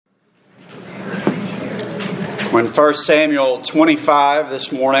We're in 1 Samuel 25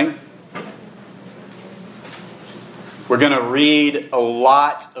 this morning. We're going to read a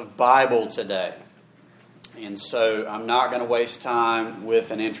lot of Bible today. And so I'm not going to waste time with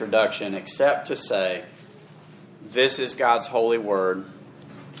an introduction except to say this is God's holy word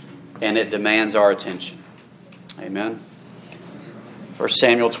and it demands our attention. Amen. 1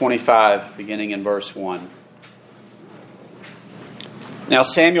 Samuel 25, beginning in verse 1. Now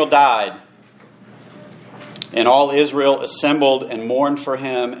Samuel died, and all Israel assembled and mourned for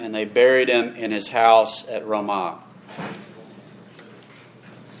him, and they buried him in his house at Ramah.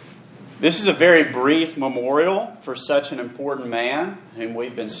 This is a very brief memorial for such an important man whom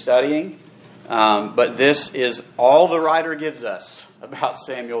we've been studying. But this is all the writer gives us about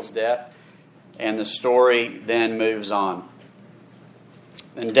Samuel's death, and the story then moves on.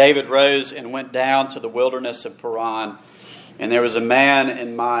 Then David rose and went down to the wilderness of Paran. And there was a man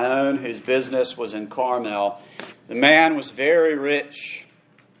in Maon whose business was in Carmel. The man was very rich.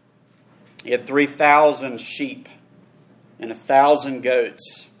 He had 3,000 sheep and 1,000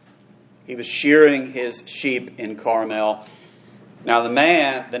 goats. He was shearing his sheep in Carmel. Now the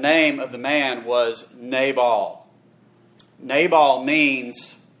name of the man was Nabal. Nabal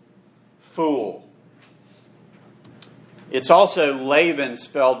means fool. It's also Laban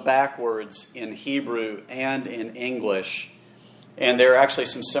spelled backwards in Hebrew and in English. And there are actually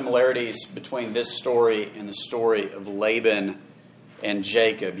some similarities between this story and the story of Laban and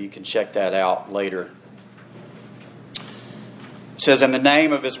Jacob. You can check that out later. It says, and the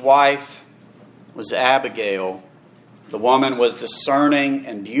name of his wife was Abigail. The woman was discerning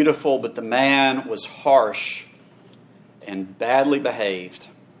and beautiful, but the man was harsh and badly behaved.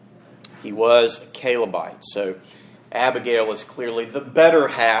 He was a Calebite. So Abigail is clearly the better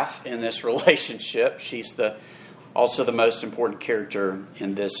half in this relationship. She's also the most important character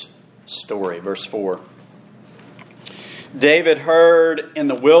in this story. Verse 4. David heard in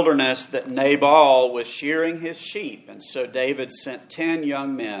the wilderness that Nabal was shearing his sheep, and so David sent 10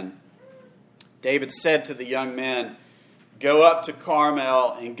 young men. David said to the young men, go up to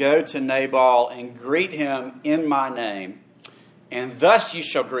Carmel and go to Nabal and greet him in my name, and thus you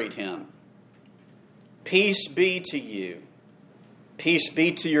shall greet him. Peace be to you. Peace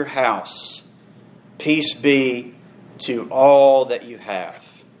be to your house. Peace be to all that you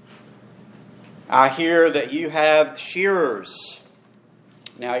have. I hear that you have shearers.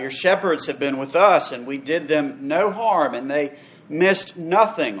 Now your shepherds have been with us, and we did them no harm, and they missed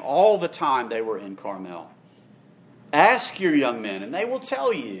nothing all the time they were in Carmel. Ask your young men, and they will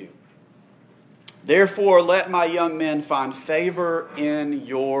tell you. Therefore, let my young men find favor in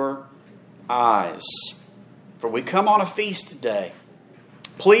your eyes. For we come on a feast today.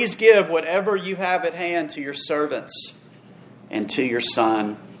 Please give whatever you have at hand to your servants and to your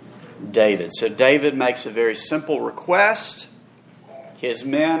son David. So David makes a very simple request. His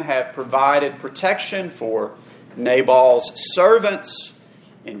men have provided protection for Nabal's servants.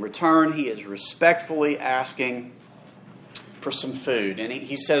 In return, he is respectfully asking for some food. And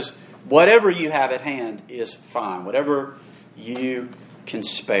he says, whatever you have at hand is fine. Whatever you can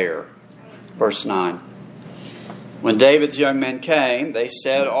spare. Verse 9. When David's young men came, they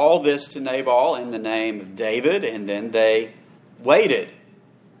said all this to Nabal in the name of David, and then they waited.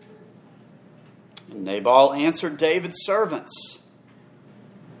 And Nabal answered David's servants,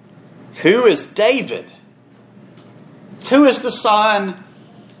 who is David? Who is the son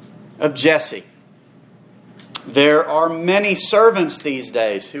of Jesse? There are many servants these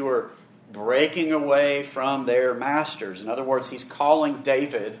days who are breaking away from their masters. In other words, he's calling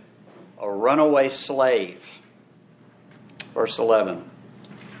David a runaway slave. Verse 11.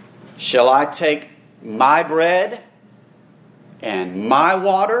 Shall I take my bread and my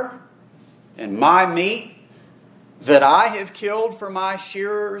water and my meat that I have killed for my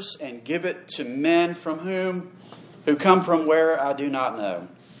shearers and give it to men who come from where I do not know?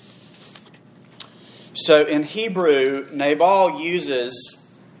 So in Hebrew, Nabal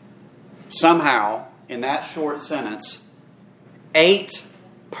uses somehow in that short sentence 8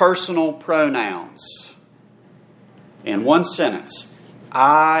 personal pronouns. In one sentence,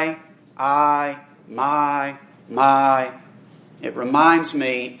 I, my. It reminds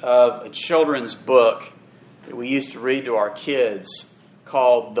me of a children's book that we used to read to our kids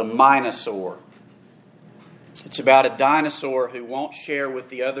called the Mine-O-Saur. It's about a dinosaur who won't share with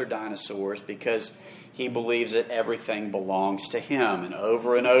the other dinosaurs because he believes that everything belongs to him. And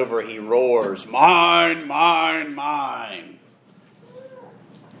over he roars, mine, mine, mine.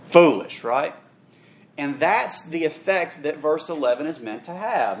 Foolish, right? And that's the effect that verse 11 is meant to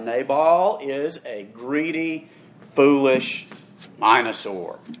have. Nabal is a greedy, foolish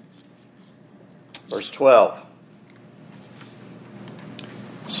Mine-O-Saur. Verse 12.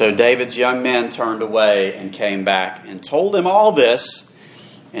 So David's young men turned away and came back and told him all this.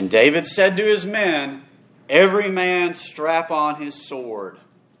 And David said to his men, "Every man strap on his sword."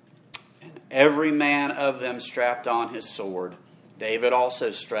 And every man of them strapped on his sword. David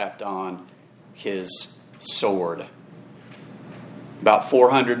also strapped on his sword. About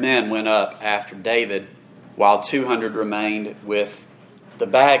 400 men went up after David, while 200 remained with the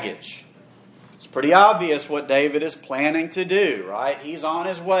baggage. It's pretty obvious what David is planning to do, right? He's on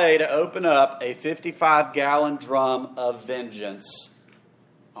his way to open up a 55-gallon drum of vengeance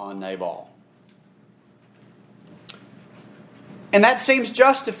on Nabal. And that seems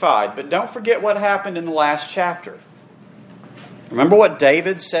justified, but don't forget what happened in the last chapter. Remember what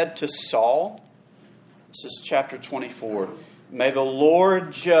David said to Saul? This is chapter 24. "May the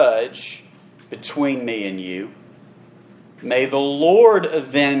Lord judge between me and you. May the Lord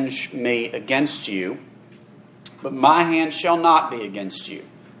avenge me against you, but my hand shall not be against you."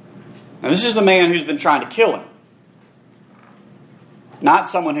 Now, this is a man who's been trying to kill him, not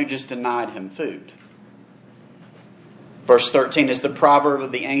someone who just denied him food. Verse 13, as the proverb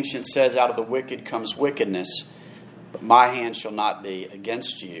of the ancient says, "Out of the wicked comes wickedness, but my hand shall not be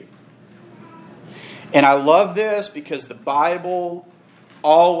against you." And I love this because the Bible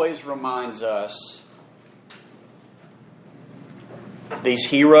always reminds us these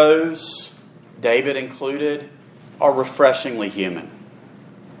heroes, David included, are refreshingly human.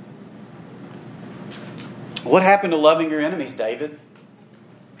 What happened to loving your enemies, David?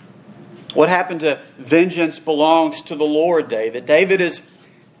 What happened to vengeance belongs to the Lord, David? David is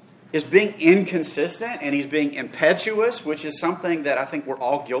being inconsistent and he's being impetuous, which is something that I think we're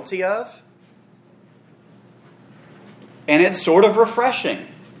all guilty of. And it's sort of refreshing.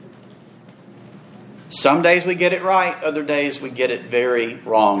 Some days we get it right, other days we get it very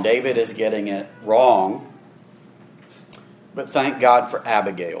wrong. David is getting it wrong. But thank God for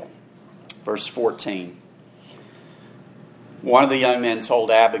Abigail. Verse 14. One of the young men told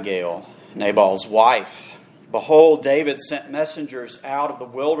Abigail, Nabal's wife, "Behold, David sent messengers out of the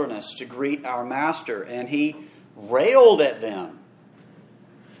wilderness to greet our master, and he railed at them.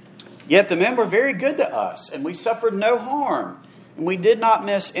 Yet the men were very good to us, and we suffered no harm, and we did not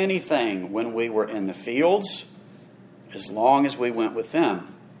miss anything when we were in the fields, as long as we went with them.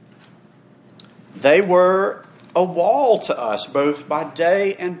 They were a wall to us, both by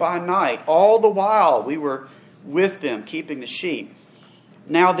day and by night. All the while we were with them, keeping the sheep.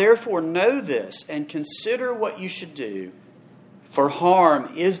 Now therefore know this, and consider what you should do, for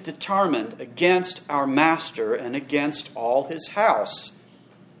harm is determined against our master and against all his house.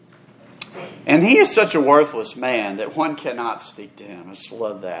 And he is such a worthless man that one cannot speak to him." I just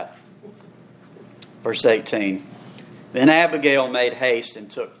love that. Verse 18. Then Abigail made haste and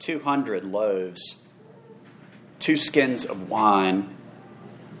took 200 loaves, 2 skins of wine,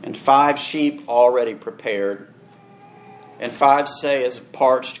 and 5 sheep already prepared, and 5 seahs of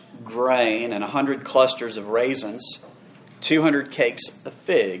parched grain, and 100 clusters of raisins, 200 cakes of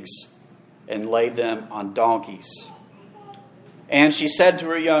figs, and laid them on donkeys. And she said to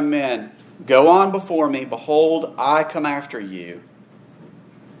her young men, "Go on before me, behold, I come after you."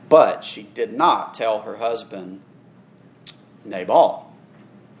 But she did not tell her husband Nabal.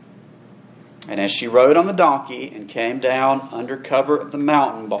 And as she rode on the donkey and came down under cover of the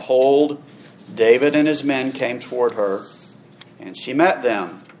mountain, behold, David and his men came toward her, and she met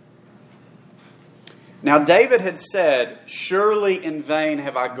them. Now David had said, "Surely in vain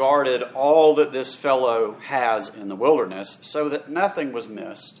have I guarded all that this fellow has in the wilderness, so that nothing was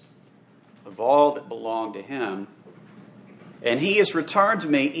missed of all that belonged to him. And he has returned to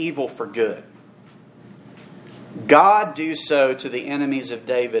me evil for good. God do so to the enemies of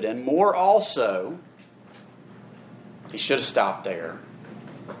David, and more also." He should have stopped there.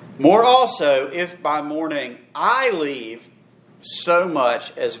 "More also, if by morning I leave so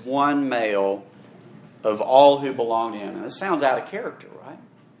much as one male of all who belong to him." And this sounds out of character, right?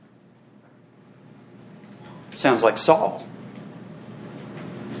 Sounds like Saul.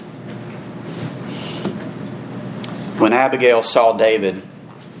 When Abigail saw David,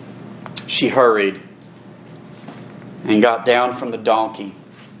 she hurried and got down from the donkey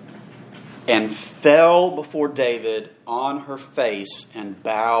and fell before David on her face and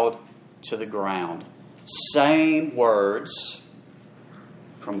bowed to the ground. Same words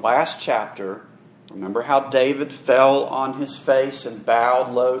from last chapter. Remember how David fell on his face and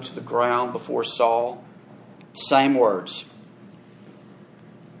bowed low to the ground before Saul? Same words.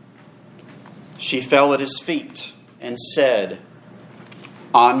 She fell at his feet and said,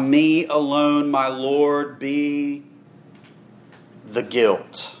 "On me alone, my Lord, be the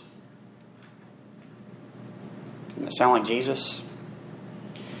guilt." Doesn't that sound like Jesus?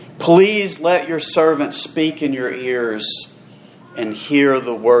 Please let your servant speak in your ears and hear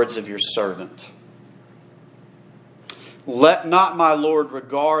the words of your servant. Let not my Lord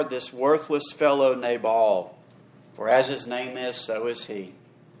regard this worthless fellow Nabal, for as his name is, so is he.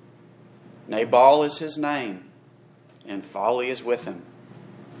 Nabal is his name, and folly is with him.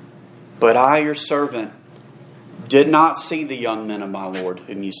 But I, your servant, did not see the young men of my Lord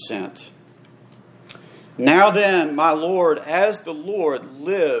whom you sent. Now then, my Lord, as the Lord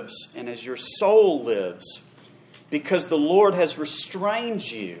lives and as your soul lives, because the Lord has restrained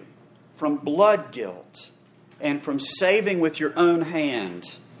you from bloodguilt and from saving with your own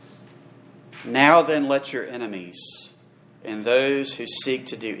hand, now then let your enemies and those who seek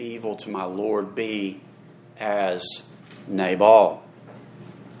to do evil to my Lord be as Nabal.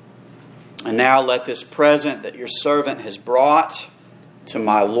 And now let this present that your servant has brought to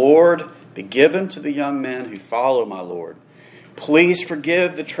my Lord be given to the young men who follow my Lord. Please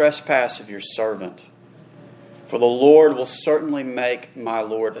forgive the trespass of your servant, for the Lord will certainly make my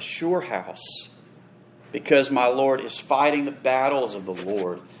Lord a sure house, because my Lord is fighting the battles of the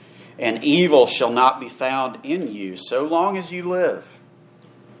Lord, and evil shall not be found in you so long as you live.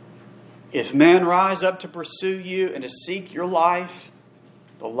 If men rise up to pursue you and to seek your life,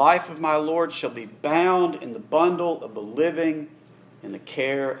 the life of my Lord shall be bound in the bundle of the living in the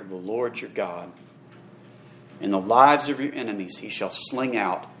care of the Lord your God. In the lives of your enemies he shall sling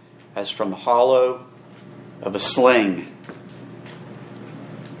out as from the hollow of a sling.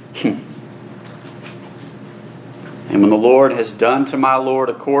 And when the Lord has done to my Lord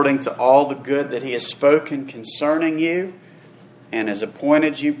according to all the good that he has spoken concerning you, and has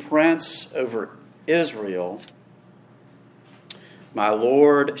appointed you prince over Israel, my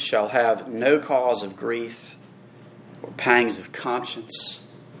Lord shall have no cause of grief or pangs of conscience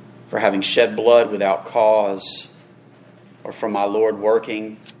for having shed blood without cause, or for my Lord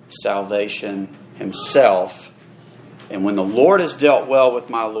working salvation himself. And when the Lord has dealt well with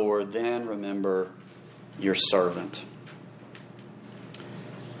my Lord, then remember your servant.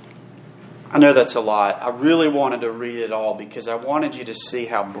 I know that's a lot. I really wanted to read it all because I wanted you to see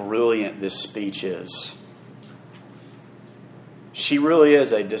how brilliant this speech is. She really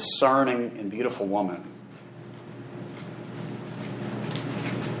is a discerning and beautiful woman.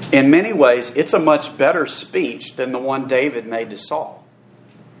 In many ways, it's a much better speech than the one David made to Saul.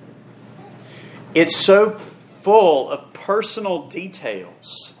 It's so full of personal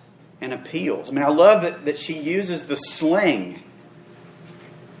details and appeals. I mean, I love that she uses the sling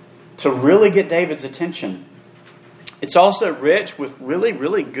to really get David's attention. It's also rich with really,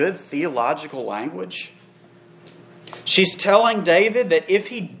 really good theological language. She's telling David that if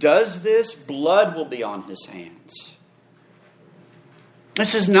he does this, blood will be on his hands.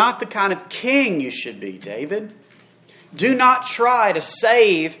 This is not the kind of king you should be, David. Do not try to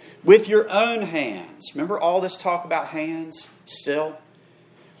save with your own hands. Remember all this talk about hands still?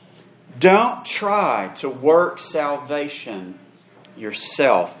 Don't try to work salvation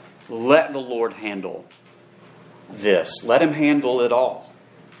yourself. Let the Lord handle this. Let him handle it all.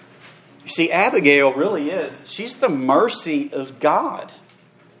 You see, Abigail really is. She's the mercy of God.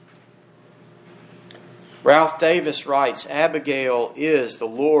 Ralph Davis writes, Abigail is the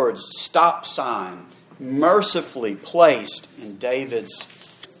Lord's stop sign, mercifully placed in David's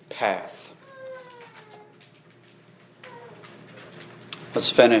path.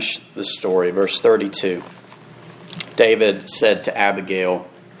 Let's finish the story. Verse 32. David said to Abigail,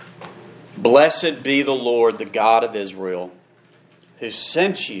 Blessed be the Lord, the God of Israel, who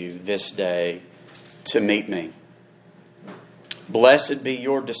sent you this day to meet me. Blessed be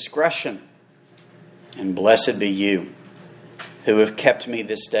your discretion, and blessed be you, who have kept me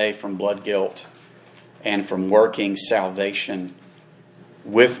this day from blood guilt and from working salvation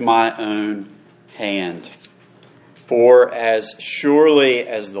with my own hand. For as surely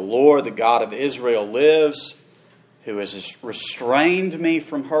as the Lord, the God of Israel, lives, who has restrained me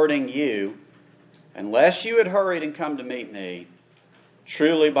from hurting you, unless you had hurried and come to meet me,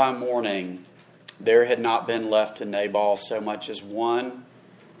 truly by morning there had not been left to Nabal so much as one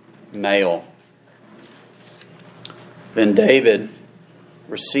male. Then David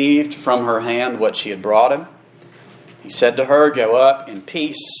received from her hand what she had brought him. He said to her, Go up in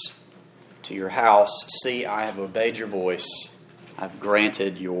peace to your house. See, I have obeyed your voice. I've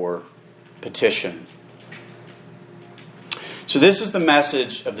granted your petition. So this is the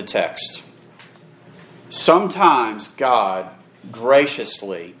message of the text. Sometimes God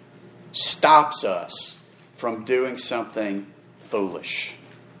graciously stops us from doing something foolish.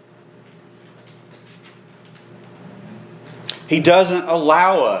 He doesn't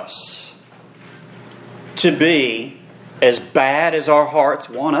allow us to be as bad as our hearts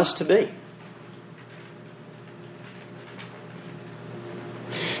want us to be.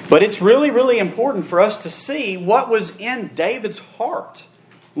 But it's really, really important for us to see what was in David's heart.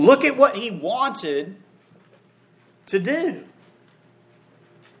 Look at what he wanted to do.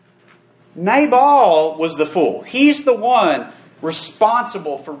 Nabal was the fool. He's the one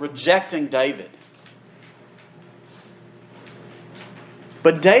responsible for rejecting David.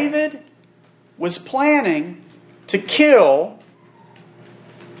 But David was planning to kill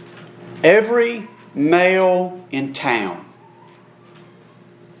every male in town.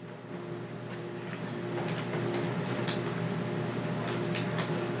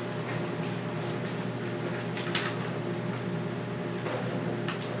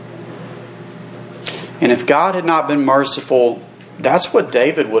 And if God had not been merciful, that's what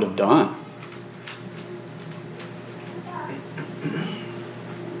David would have done.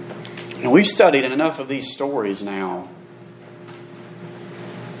 And we've studied enough of these stories now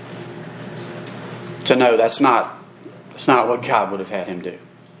to know that's not what God would have had him do.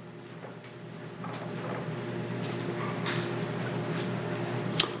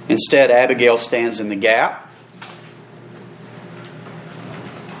 Instead, Abigail stands in the gap.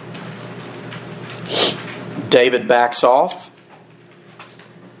 David backs off.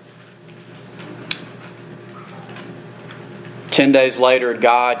 Ten days later,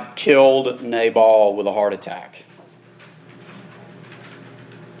 God killed Nabal with a heart attack.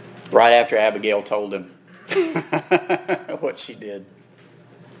 Right after Abigail told him what she did.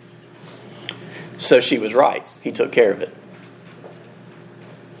 So she was right. He took care of it.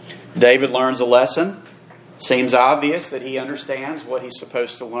 David learns a lesson. Seems obvious that he understands what he's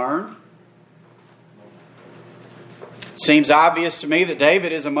supposed to learn. Seems obvious to me that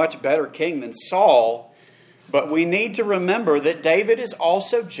David is a much better king than Saul, but we need to remember that David is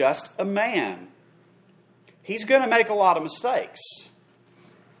also just a man. He's going to make a lot of mistakes.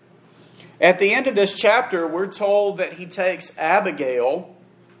 At the end of this chapter, we're told that he takes Abigail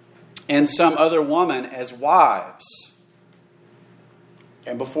and some other woman as wives.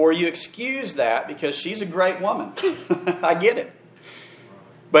 And before you excuse that, because she's a great woman, I get it.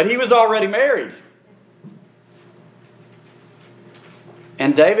 But he was already married.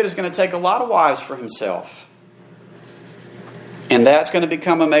 And David is going to take a lot of wives for himself. And that's going to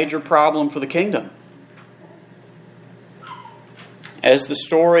become a major problem for the kingdom. As the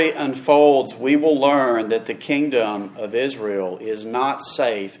story unfolds, we will learn that the kingdom of Israel is not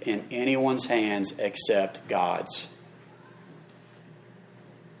safe in anyone's hands except God's.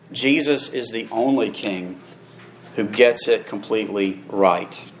 Jesus is the only king who gets it completely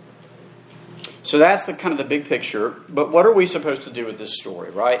right. So that's the kind of the big picture. But what are we supposed to do with this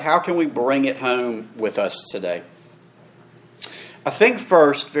story, right? How can we bring it home with us today? I think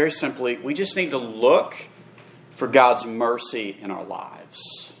first, very simply, we just need to look for God's mercy in our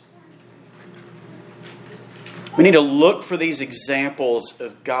lives. We need to look for these examples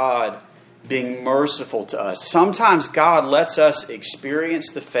of God being merciful to us. Sometimes God lets us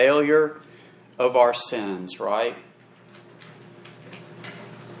experience the failure of our sins, right?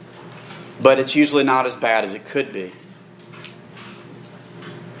 But it's usually not as bad as it could be.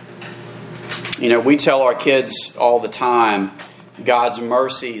 You know, we tell our kids all the time, God's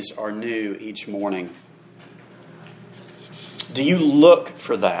mercies are new each morning. Do you look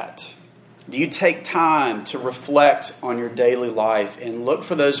for that? Do you take time to reflect on your daily life and look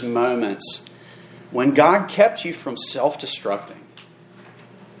for those moments when God kept you from self-destructing,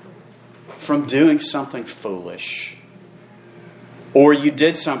 from doing something foolish? Or you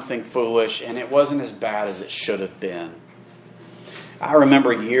did something foolish and it wasn't as bad as it should have been. I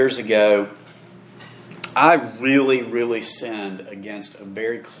remember years ago, I really sinned against a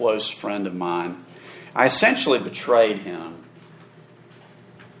very close friend of mine. I essentially betrayed him.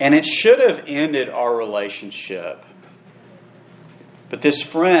 And it should have ended our relationship. But this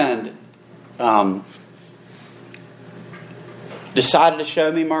friend decided to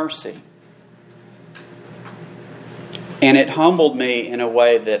show me mercy. And it humbled me in a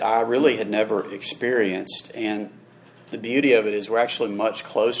way that I really had never experienced. And the beauty of it is we're actually much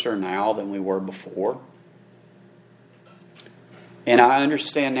closer now than we were before. And I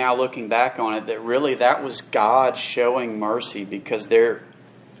understand now, looking back on it, that really that was God showing mercy, because there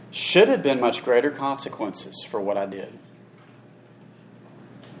should have been much greater consequences for what I did.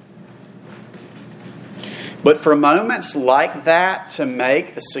 But for moments like that to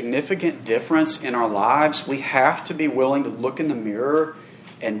make a significant difference in our lives, we have to be willing to look in the mirror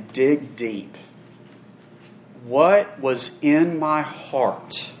and dig deep. What was in my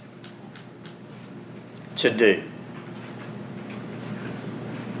heart to do?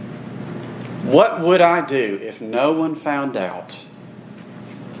 What would I do if no one found out?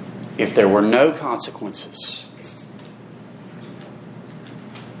 If there were no consequences?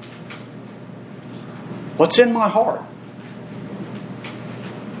 What's in my heart?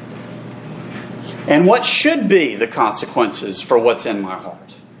 And what should be the consequences for what's in my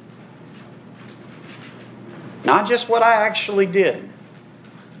heart? Not just what I actually did,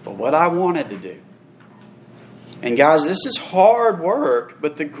 but what I wanted to do. And guys, this is hard work,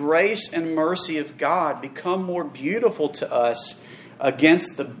 but the grace and mercy of God become more beautiful to us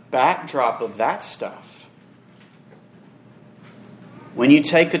against the backdrop of that stuff. When you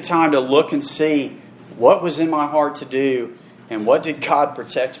take the time to look and see what was in my heart to do and what did God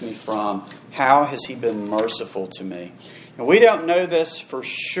protect me from, how has He been merciful to me? And we don't know this for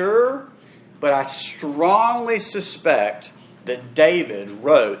sure, but I strongly suspect that David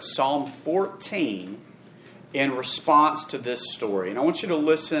wrote Psalm 14 in response to this story. And I want you to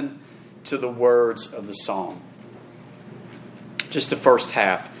listen to the words of the psalm. Just the first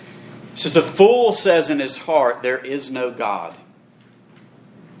half. It says, "The fool says in his heart, there is no God.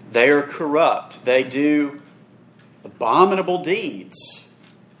 They are corrupt. They do abominable deeds.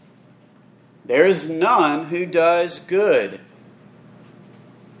 There is none who does good.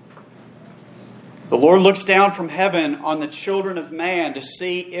 The Lord looks down from heaven on the children of man to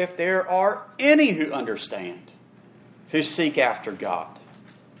see if there are any who understand, who seek after God."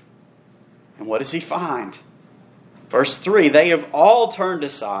 And what does He find? Verse 3, "They have all turned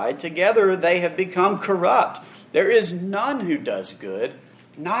aside. Together they have become corrupt. There is none who does good,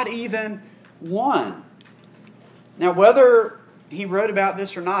 not even one." Now, whether he wrote about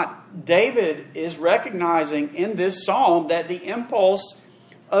this or not, David is recognizing in this psalm that the impulse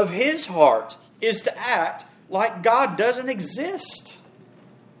of his heart is to act like God doesn't exist.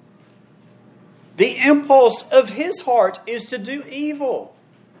 The impulse of his heart is to do evil,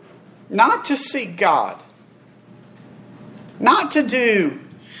 not to seek God, not to do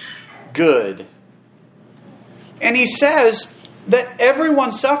good. And he says that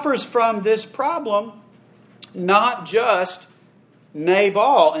everyone suffers from this problem, not just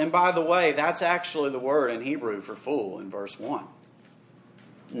Nabal. And by the way, that's actually the word in Hebrew for fool in verse 1.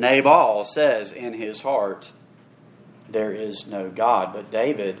 Nabal says in his heart, there is no God. But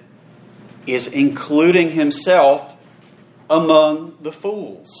David is including himself among the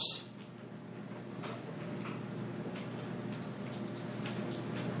fools.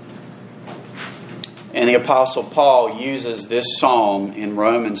 And the Apostle Paul uses this psalm in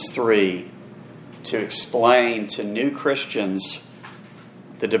Romans 3 to explain to new Christians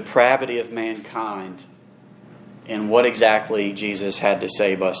the depravity of mankind and what exactly Jesus had to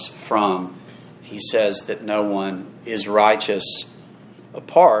save us from. He says that no one is righteous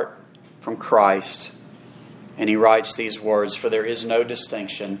apart from Christ. And he writes these words, "For there is no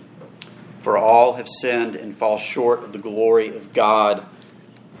distinction, for all have sinned and fall short of the glory of God,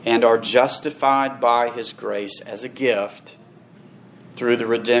 and are justified by His grace as a gift through the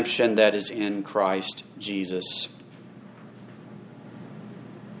redemption that is in Christ Jesus."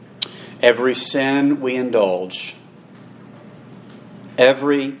 Every sin we indulge,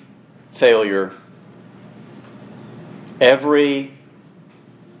 every failure, every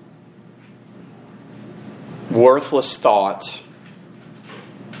worthless thought,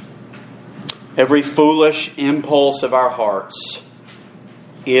 every foolish impulse of our hearts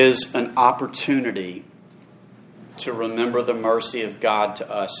is an opportunity to remember the mercy of God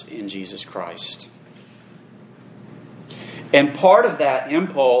to us in Jesus Christ. And part of that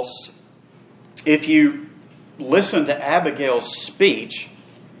impulse, if you listen to Abigail's speech,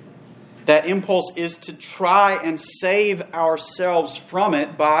 that impulse is to try and save ourselves from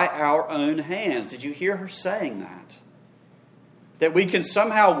it by our own hands. Did you hear her saying that? That we can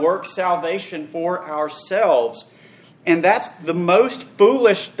somehow work salvation for ourselves. And that's the most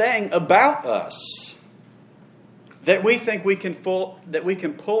foolish thing about us. That we think we can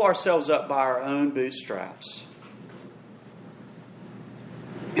pull ourselves up by our own bootstraps.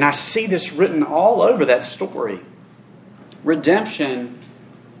 And I see this written all over that story. Redemption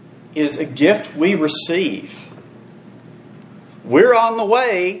is a gift we receive. We're on the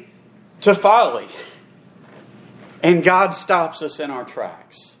way to folly. And God stops us in our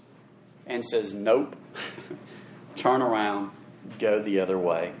tracks and says, nope, turn around, go the other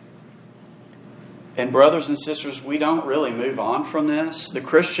way. And brothers and sisters, we don't really move on from this. The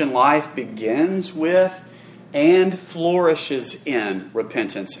Christian life begins with and flourishes in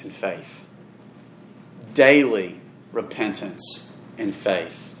repentance and faith. Daily repentance and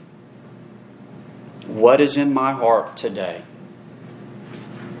faith. What is in my heart today?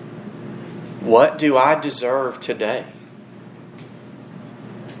 What do I deserve today?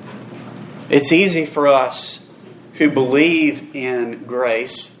 It's easy for us who believe in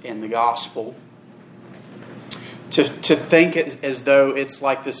grace, in the gospel, to think as though it's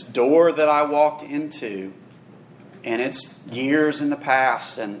like this door that I walked into and it's years in the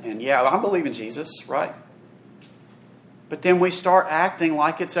past. And yeah, I believe in Jesus, right? But then we start acting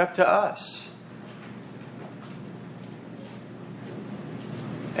like it's up to us.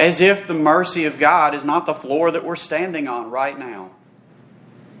 As if the mercy of God is not the floor that we're standing on right now.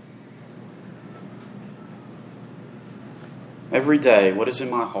 Every day, what is in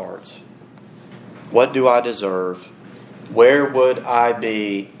my heart? What do I deserve? Where would I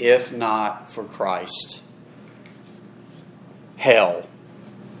be if not for Christ? Hell.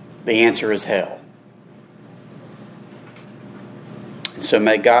 The answer is hell. And so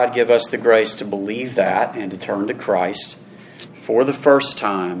may God give us the grace to believe that and to turn to Christ for the first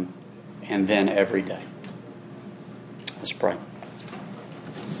time and then every day. Let's pray.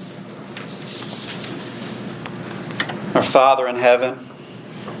 Our Father in heaven,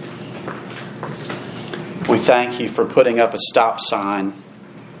 we thank you for putting up a stop sign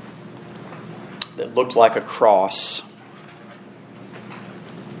that looked like a cross,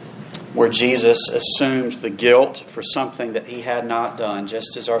 where Jesus assumed the guilt for something that he had not done,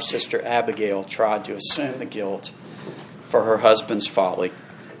 just as our sister Abigail tried to assume the guilt for her husband's folly.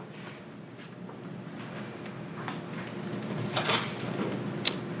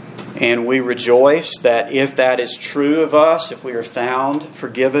 And we rejoice that if that is true of us, if we are found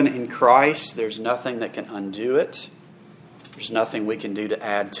forgiven in Christ, there's nothing that can undo it. There's nothing we can do to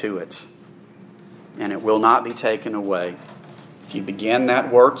add to it. And it will not be taken away. If you begin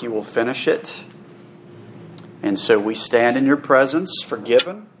that work, you will finish it. And so we stand in your presence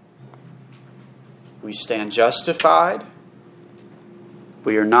forgiven. We stand justified.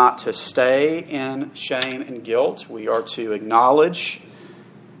 We are not to stay in shame and guilt. We are to acknowledge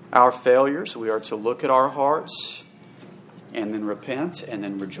our failures. We are to look at our hearts and then repent and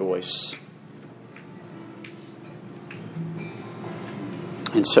then rejoice.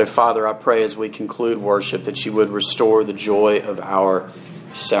 And so, Father, I pray as we conclude worship that you would restore the joy of our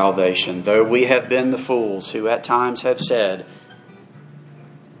salvation. Though we have been the fools who at times have said,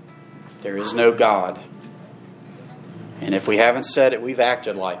 there is no God. And if we haven't said it, we've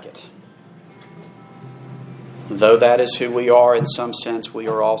acted like it. Though that is who we are in some sense, we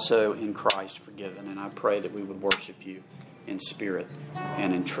are also in Christ forgiven. And I pray that we would worship you in spirit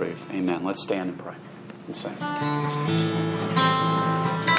and in truth. Amen. Let's stand and pray and sing.